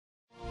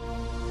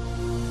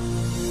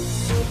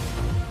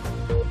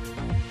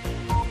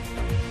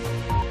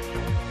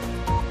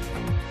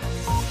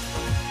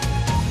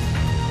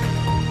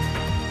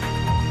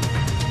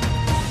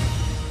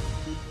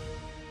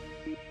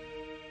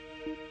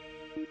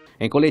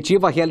Em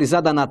coletiva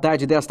realizada na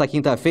tarde desta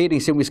quinta-feira em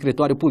seu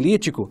escritório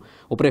político,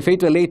 o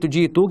prefeito eleito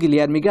de Itu,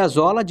 Guilherme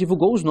Gazola,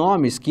 divulgou os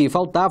nomes que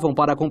faltavam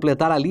para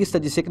completar a lista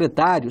de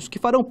secretários que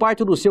farão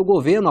parte do seu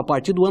governo a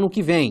partir do ano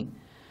que vem.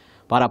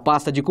 Para a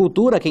pasta de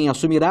Cultura, quem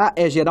assumirá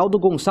é Geraldo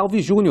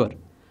Gonçalves Júnior.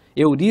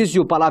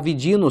 Eurísio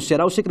Palavidino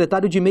será o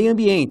secretário de Meio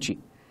Ambiente.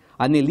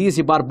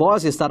 Anelise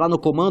Barbosa estará no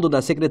comando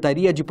da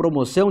Secretaria de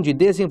Promoção de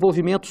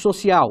Desenvolvimento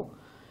Social.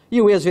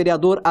 E o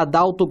ex-vereador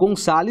Adalto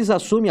Gonçalves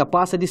assume a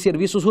pasta de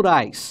Serviços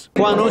Rurais.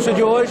 Com o anúncio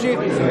de hoje,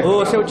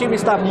 o seu time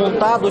está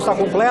montado, está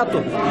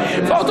completo?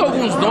 Faltam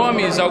alguns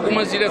nomes,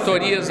 algumas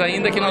diretorias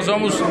ainda que nós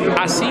vamos,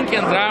 assim que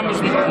entrarmos,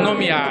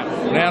 nomear.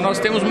 Nós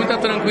temos muita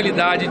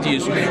tranquilidade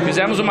disso.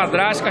 Fizemos uma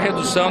drástica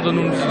redução do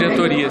número de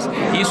diretorias.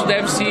 E isso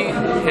deve se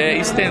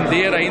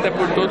estender ainda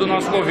por todo o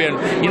nosso governo.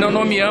 E não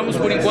nomeamos,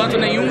 por enquanto,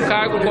 nenhum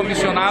cargo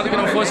comissionado que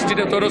não fosse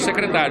diretor ou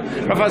secretário.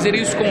 Para fazer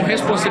isso com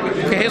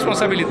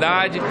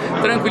responsabilidade,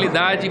 tranquilidade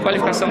e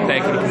qualificação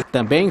técnica.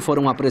 Também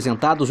foram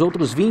apresentados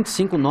outros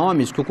 25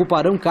 nomes que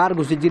ocuparão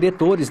cargos de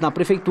diretores na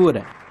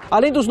prefeitura.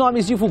 Além dos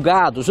nomes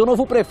divulgados, o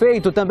novo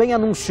prefeito também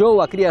anunciou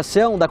a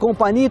criação da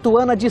Companhia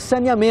Ituana de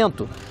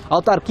Saneamento,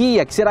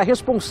 autarquia que será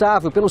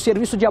responsável pelo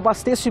serviço de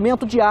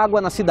abastecimento de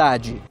água na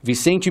cidade.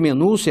 Vicente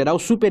Menu será o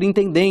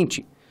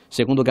superintendente.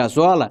 Segundo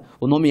Gazola,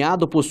 o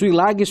nomeado possui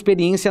larga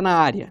experiência na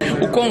área.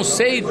 O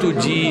conceito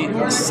de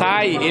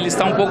SAI, ele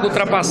está um pouco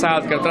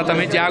ultrapassado, que é o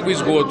tratamento de água e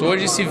esgoto.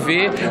 Hoje se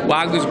vê o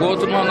água e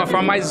esgoto numa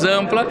forma mais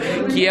ampla,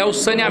 que é o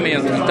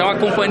saneamento. Então a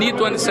Companhia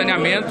Ituana de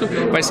Saneamento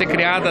vai ser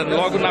criada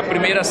logo na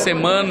primeira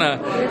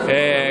semana,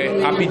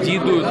 a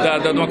pedido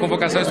de uma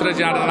convocação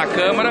extraordinária na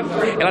Câmara.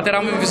 Ela terá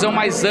uma visão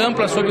mais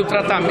ampla sobre o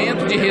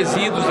tratamento de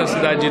resíduos da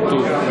cidade de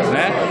Itu.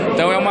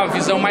 Então é uma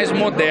visão mais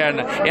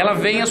moderna. Ela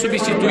vem a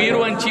substituir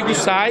o antigo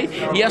SAI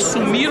e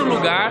assumir o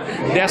lugar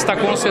desta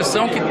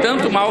concessão que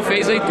tanto mal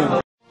fez a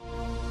Itu.